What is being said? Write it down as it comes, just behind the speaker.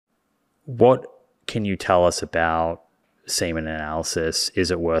What can you tell us about semen analysis?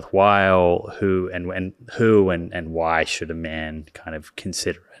 Is it worthwhile? Who and why should a man kind of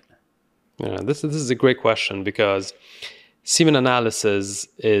consider it? Yeah, this is a great question, because semen analysis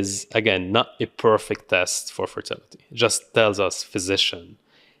is, again, not a perfect test for fertility. It just tells us, physician,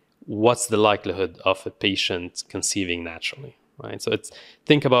 what's the likelihood of a patient conceiving naturally, right? So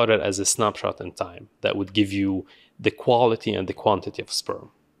think about it as a snapshot in time that would give you the quality and the quantity of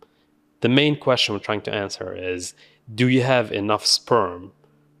sperm. The main question we're trying to answer is, do you have enough sperm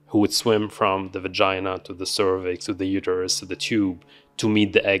who would swim from the vagina to the cervix, to the uterus, to the tube, to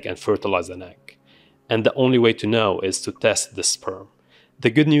meet the egg and fertilize an egg? And the only way to know is to test the sperm. The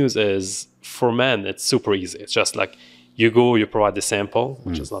good news is, for men, it's super easy. It's just like, you go, you provide the sample,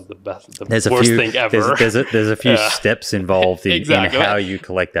 which is not the best, worst thing ever. There's a few steps involved in how you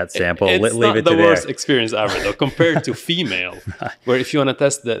collect that sample. It's not the worst experience ever, though, compared to female, where if you want to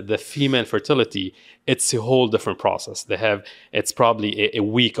test the female fertility, it's a whole different process. It's probably a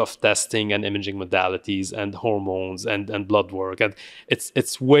week of testing and imaging modalities and hormones and blood work. And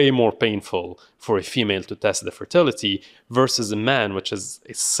it's way more painful for a female to test the fertility versus a man, which is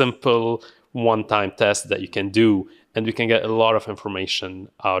a simple one-time test that you can do, and we can get a lot of information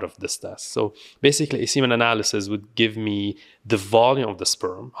out of this test. So basically, a semen analysis would give me the volume of the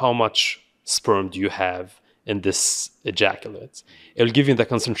sperm. How much sperm do you have in this ejaculate? It will give you the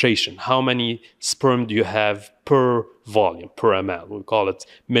concentration. How many sperm do you have per volume, per ml? We call it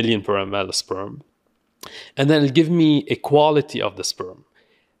million per ml of sperm. And then it'll give me a quality of the sperm.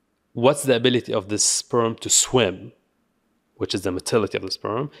 What's the ability of this sperm to swim, which is the motility of the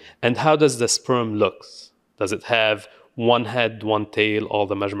sperm, and how does the sperm look? Does it have one head, one tail, all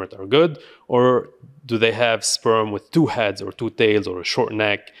the measurements are good? Or do they have sperm with two heads or two tails or a short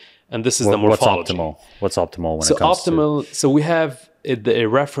neck? And this is the morphology. What's optimal when it comes to... So we have a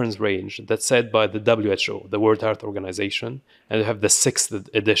reference range that's set by the WHO, the World Health Organization, and we have the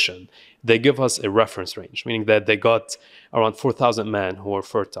 6th edition. They give us a reference range, meaning that they got around 4,000 men who are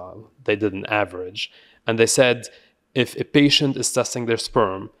fertile. They did an average. And they said, if a patient is testing their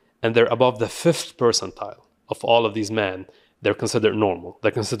sperm and they're above the 5th percentile of all of these men, they're considered normal.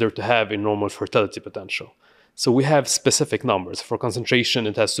 They're considered to have a normal fertility potential. So we have specific numbers. For concentration,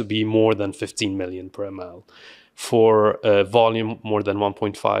 it has to be more than 15 million per ml. For volume, more than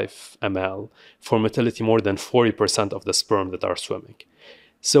 1.5 ml. For motility, more than 40% of the sperm that are swimming.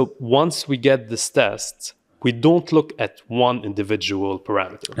 So once we get this test, we don't look at one individual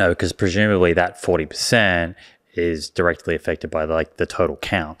parameter. No, because presumably that 40% is directly affected by the total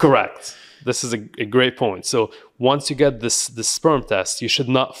count. Correct. This is a great point. So once you get this sperm test, you should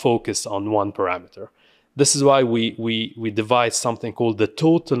not focus on one parameter. This is why we devise something called the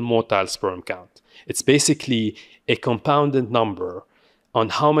total motile sperm count. It's basically a compounded number on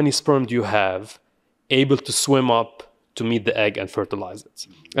how many sperm do you have able to swim up to meet the egg and fertilize it.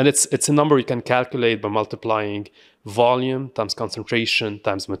 And it's a number you can calculate by multiplying volume times concentration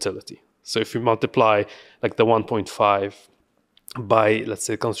times motility. So if you multiply like the 1.5 by, let's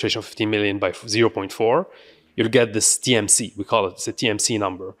say, concentration of 15 million by 0.4, you'll get this TMC. We call it, it's a TMC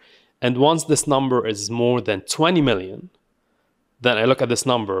number. And once this number is more than 20 million, then I look at this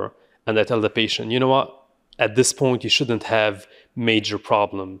number and I tell the patient, you know what? At this point, you shouldn't have major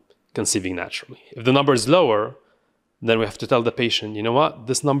problem conceiving naturally. If the number is lower, then we have to tell the patient, you know what?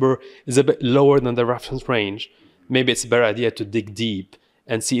 This number is a bit lower than the reference range. Maybe it's a better idea to dig deep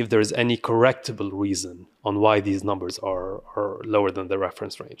and see if there is any correctable reason on why these numbers are lower than the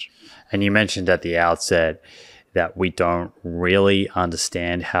reference range. And you mentioned at the outset that we don't really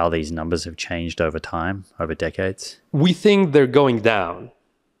understand how these numbers have changed over time, over decades. We think they're going down.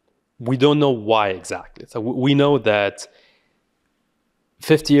 We don't know why exactly. So we know that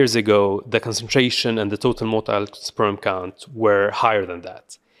 50 years ago, the concentration and the total motile sperm count were higher than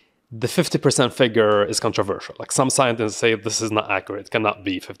that. The 50% figure is controversial. Like some scientists say this is not accurate, it cannot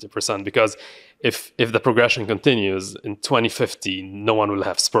be 50%, because if the progression continues in 2050, no one will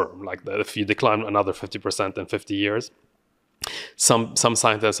have sperm. Like that, if you decline another 50% in 50 years, some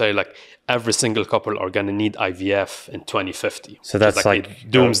scientists say like every single couple are going to need IVF in 2050. So that's like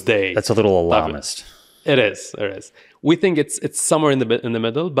doomsday. That's a little alarmist. It is. We think it's somewhere in the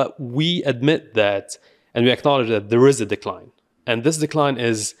middle, but we admit that, and we acknowledge that there is a decline, and this decline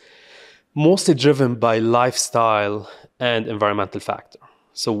is mostly driven by lifestyle and environmental factor.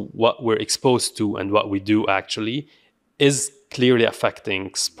 So what we're exposed to and what we do actually is clearly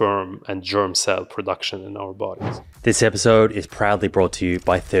affecting sperm and germ cell production in our bodies. This episode is proudly brought to you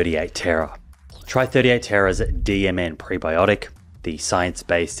by 38 Terra. Try 38 Terra's DMN prebiotic, the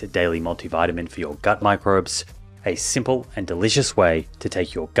science-based daily multivitamin for your gut microbes. a simple and delicious way to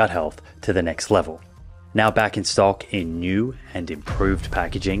take your gut health to the next level. Now back in stock in new and improved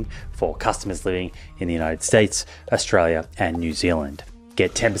packaging for customers living in the United States, Australia, and New Zealand.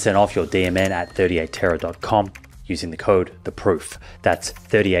 Get 10% off your DMN at 38terra.com using the code TheProof. That's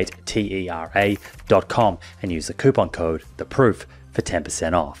 38terra.com and use the coupon code TheProof for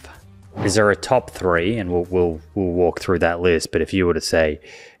 10% off. Is there a top three? And we'll walk through that list. But if you were to say,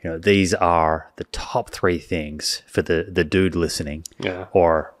 these are the top three things for the dude listening,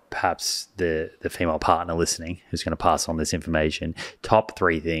 or perhaps the female partner listening who's going to pass on this information, top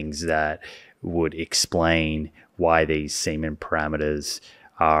three things that would explain why these semen parameters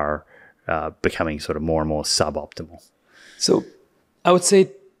are becoming sort of more and more suboptimal. So I would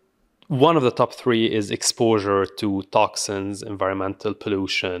say one of the top three is exposure to toxins, environmental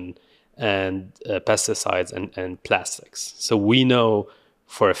pollution, and pesticides and plastics. So we know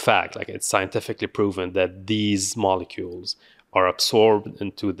for a fact, like it's scientifically proven, that these molecules are absorbed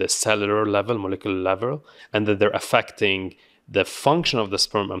into the cellular level, molecular level, and that they're affecting the function of the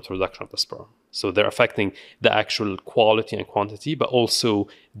sperm and production of the sperm. So they're affecting the actual quality and quantity, but also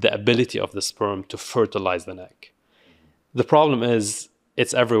the ability of the sperm to fertilize the egg. The problem is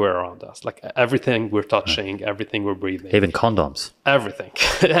it's everywhere around us. Like everything we're touching, everything we're breathing. Even condoms. Everything,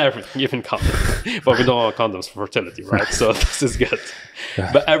 even condoms. But we don't want condoms for fertility, right? So this is good.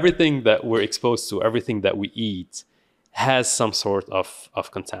 But everything that we're exposed to, everything that we eat, has some sort of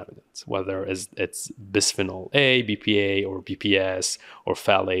contaminant, whether it's bisphenol A, BPA, or BPS, or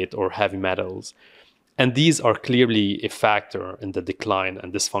phthalate, or heavy metals. And these are clearly a factor in the decline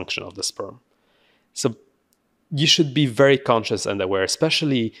and dysfunction of the sperm. So you should be very conscious and aware,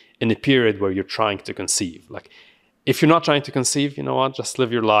 especially in a period where you're trying to conceive. Like, if you're not trying to conceive, you know what, just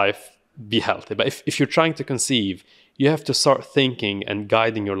live your life, be healthy. But if you're trying to conceive, you have to start thinking and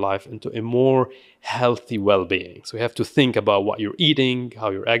guiding your life into a more healthy well-being. So you have to think about what you're eating, how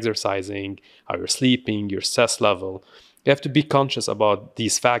you're exercising, how you're sleeping, your stress level. You have to be conscious about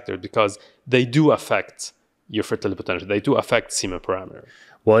these factors because they do affect your fertility potential. They do affect semen parameter.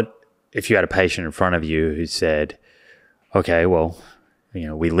 What if you had a patient in front of you who said, okay, well,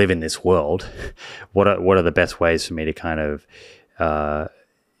 we live in this world. What are the best ways for me to kind of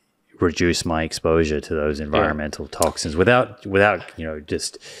reduce my exposure to those environmental toxins without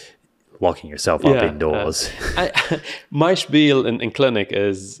just locking yourself up indoors? My spiel in clinic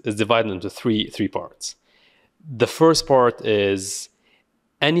is divided into three parts. The first part is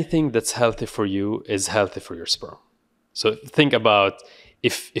anything that's healthy for you is healthy for your sperm. So think about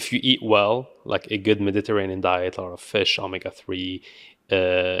if you eat well, like a good Mediterranean diet, a lot of fish, omega-3,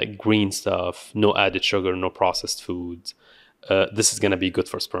 green stuff, no added sugar, no processed foods, this is going to be good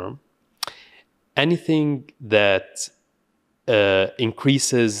for sperm. Anything that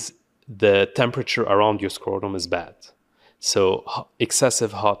increases the temperature around your scrotum is bad. So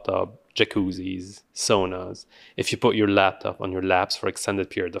excessive hot tub, jacuzzis, saunas. If you put your laptop on your laps for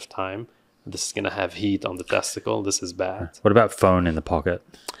extended period of time, this is going to have heat on the testicle. This is bad. What about phone in the pocket?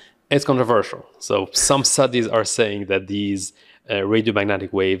 It's controversial. So some studies are saying that these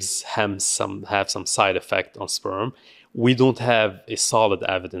radiomagnetic waves have some side effect on sperm. We don't have a solid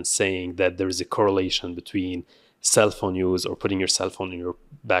evidence saying that there is a correlation between cell phone use or putting your cell phone in your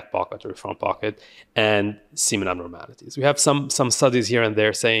back pocket or your front pocket and semen abnormalities. We have some studies here and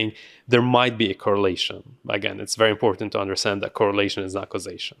there saying there might be a correlation. Again, it's very important to understand that correlation is not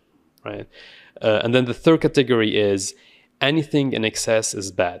causation, right? And then the third category is anything in excess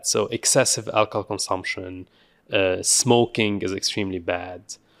is bad. So excessive alcohol consumption, smoking is extremely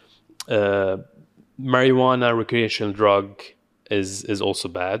bad. Marijuana, recreational drug, is also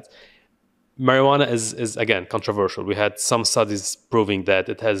bad. Marijuana is again controversial. We had some studies proving that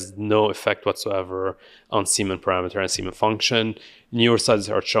it has no effect whatsoever on semen parameter and semen function. Newer studies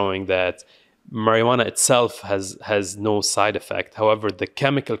are showing that marijuana itself has no side effect. However, the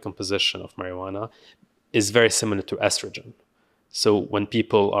chemical composition of marijuana is very similar to estrogen. So when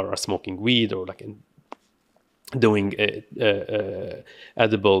people are smoking weed or doing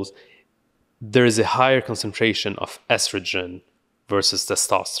edibles, there is a higher concentration of estrogen versus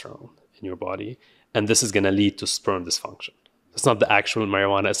testosterone in your body, and this is going to lead to sperm dysfunction. It's not the actual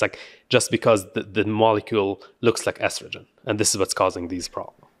marijuana. It's like just because the molecule looks like estrogen, and this is what's causing these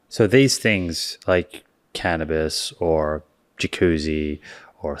problems. So these things like cannabis or jacuzzi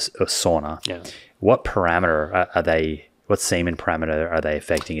or sauna, what parameter are they? What semen parameter are they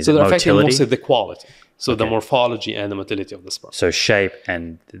affecting? Is it they're motility? affecting mostly the quality. So the morphology and the motility of the sperm. So shape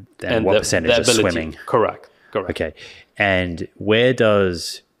and what percentage is swimming? Correct. Okay. And where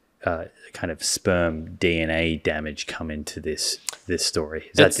does kind of sperm DNA damage come into this story?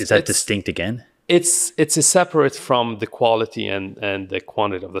 Is that distinct again? it's a separate from the quality and the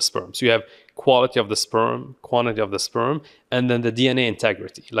quantity of the sperm. So you have quality of the sperm, quantity of the sperm, and then the DNA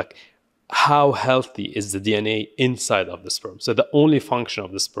integrity. Like, how healthy is the DNA inside of the sperm? So the only function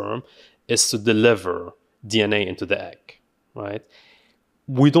of the sperm is to deliver DNA into the egg, right?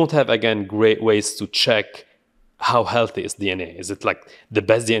 We don't have, again, great ways to check how healthy is DNA. Is it like the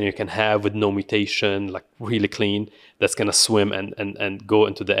best DNA you can have with no mutation, like really clean, that's going to swim and go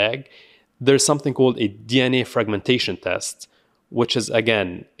into the egg? There's something called a DNA fragmentation test, which is,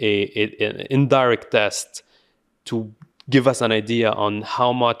 again, an indirect test to give us an idea on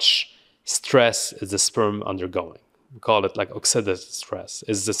how much stress is the sperm undergoing. We call it like oxidative stress.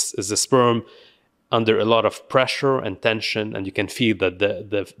 Is the sperm under a lot of pressure and tension, and you can feel that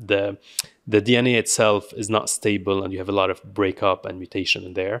the DNA itself is not stable, and you have a lot of breakup and mutation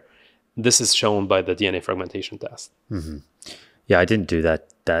in there. This is shown by the DNA fragmentation test. Mm-hmm. Yeah, I didn't do that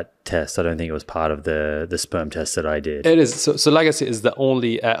test. I don't think it was part of the sperm test that I did. It is. So Legacy is the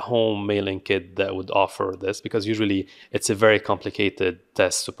only at-home mailing kit that would offer this, because usually it's a very complicated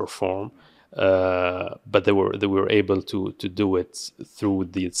test to perform. But they were able to do it through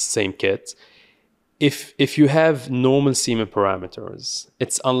the same kit. If you have normal semen parameters,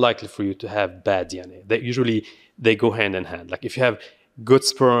 it's unlikely for you to have bad DNA. They go hand in hand. Like, if you have good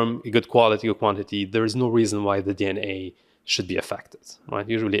sperm, good quality, good quantity, there is no reason why the DNA should be affected, right?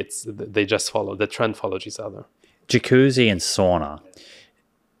 Usually they just follow, the trend follows each other. Jacuzzi and sauna.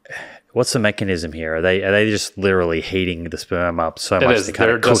 What's the mechanism here? Are they just literally heating the sperm up so much to kind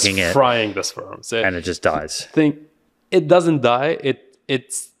of cooking it, frying the sperm, so and it just dies? It doesn't die.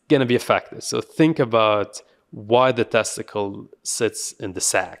 It's gonna be affected. So think about why the testicle sits in the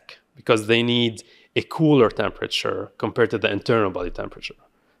sac, because they need a cooler temperature compared to the internal body temperature.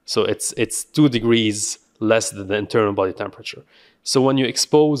 So it's 2 degrees less than the internal body temperature. So when you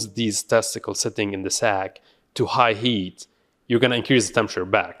expose these testicles sitting in the sac to high heat, you're going to increase the temperature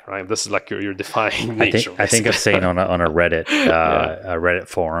back, right? This is like you're defying nature. I think I've seen on a Reddit a Reddit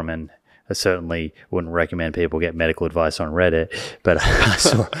forum, and I certainly wouldn't recommend people get medical advice on Reddit, but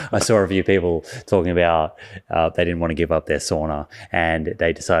I saw a few people talking about they didn't want to give up their sauna, and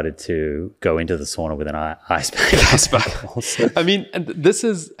they decided to go into the sauna with an ice pack. I mean, this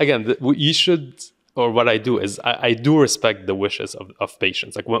is, again, you should, or what I do is I do respect the wishes of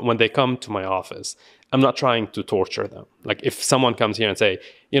patients. Like, when they come to my office, I'm not trying to torture them. Like, if someone comes here and say,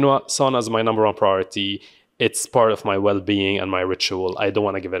 you know what, sauna is my number 1 priority, it's part of my well-being and my ritual, I don't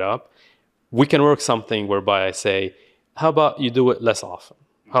want to give it up, we can work something whereby I say, how about you do it less often?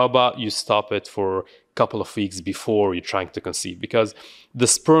 How about you stop it for a couple of weeks before you're trying to conceive? Because the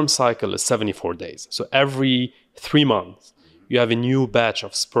sperm cycle is 74 days. So every 3 months, you have a new batch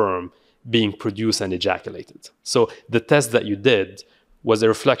of sperm being produced and ejaculated. So the test that you did was a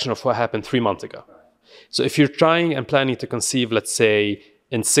reflection of what happened 3 months ago. So if you're trying and planning to conceive, let's say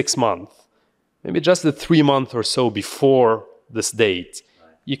in 6 months, maybe just the 3 months or so before this date,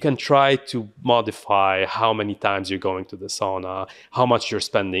 you can try to modify how many times you're going to the sauna, how much you're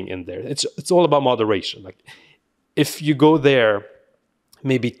spending in there. It's all about moderation. Like, if you go there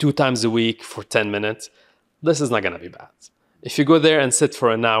maybe 2 times a week for 10 minutes, this is not going to be bad. If you go there and sit for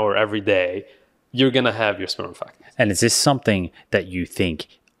an hour every day, you're going to have your sperm affected. And is this something that you think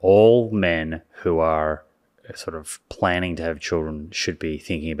all men who are sort of planning to have children should be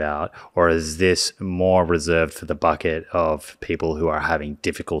thinking about, or is this more reserved for the bucket of people who are having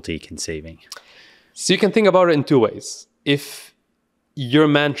difficulty conceiving? So you can think about it in 2 ways. If you're a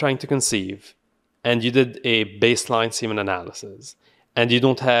man trying to conceive and you did a baseline semen analysis and you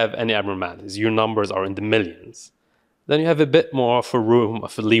don't have any abnormalities, your numbers are in the millions, then you have a bit more of a room,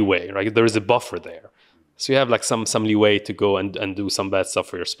 of a leeway, right? There is a buffer there. So you have like some leeway to go and do some bad stuff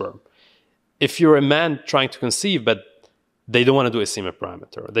for your sperm. If you're a man trying to conceive, but they don't want to do a semen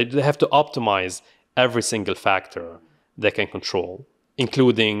parameter, they have to optimize every single factor they can control,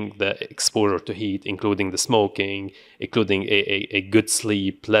 including the exposure to heat, including the smoking, including a good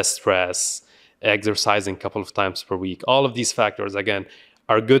sleep, less stress, exercising a couple of times per week. All of these factors, again,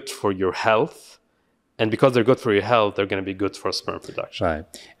 are good for your health. And because they're good for your health, they're going to be good for sperm production. Right.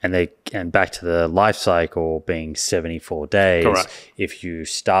 And back to the life cycle being 74 days. Correct. If you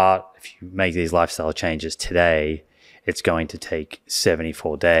make these lifestyle changes today, it's going to take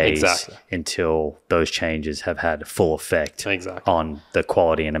 74 days until those changes have had full effect on the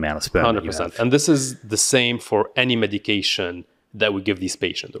quality and amount of sperm 100%. That you have. And this is the same for any medication that we give these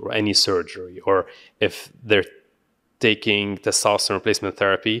patients, or any surgery, or if they're taking testosterone replacement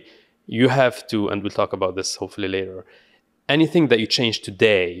therapy. You have to, and we'll talk about this hopefully later, anything that you change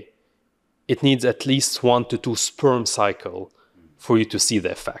today, it needs at least 1 to 2 sperm cycle for you to see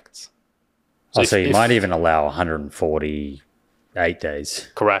the effects. So you might even allow 148 days.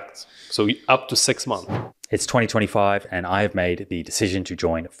 Correct. So up to 6 months. It's 2025 and I have made the decision to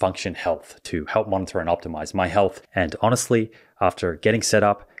join Function Health to help monitor and optimize my health. And honestly, after getting set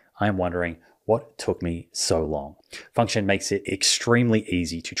up, I am wondering what took me so long. Function makes it extremely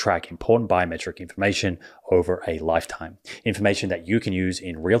easy to track important biometric information over a lifetime, information that you can use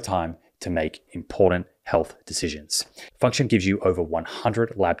in real time to make important health decisions. Function gives you over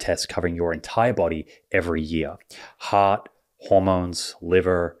 100 lab tests covering your entire body every year. Heart, hormones,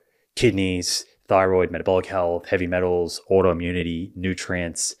 liver, kidneys, thyroid, metabolic health, heavy metals, autoimmunity,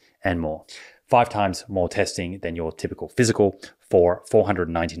 nutrients, and more. 5 times more testing than your typical physical for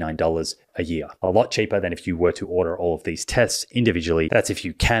 $499 a year. A lot cheaper than if you were to order all of these tests individually. That's if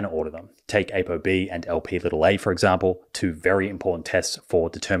you can order them. Take ApoB and LP(a), for example, 2 very important tests for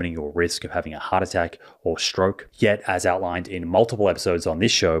determining your risk of having a heart attack or stroke. Yet, as outlined in multiple episodes on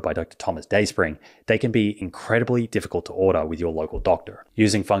this show by Dr. Thomas Dayspring, they can be incredibly difficult to order with your local doctor.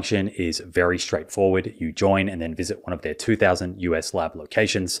 Using Function is very straightforward. You join and then visit one of their 2,000 US lab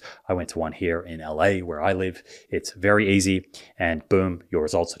locations. I went to one here in LA where I live. It's very easy, and boom, your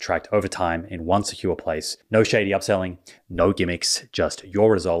results are tracked over time in one secure place. No shady upselling, no gimmicks, just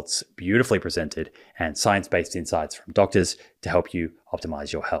your results beautifully presented and science-based insights from doctors to help you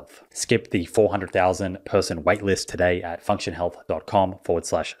optimize your health. Skip the 400,000 person waitlist today at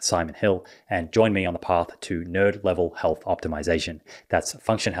functionhealth.com/Simon Hill and join me on the path to nerd level health optimization. That's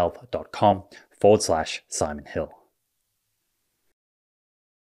functionhealth.com/Simon Hill.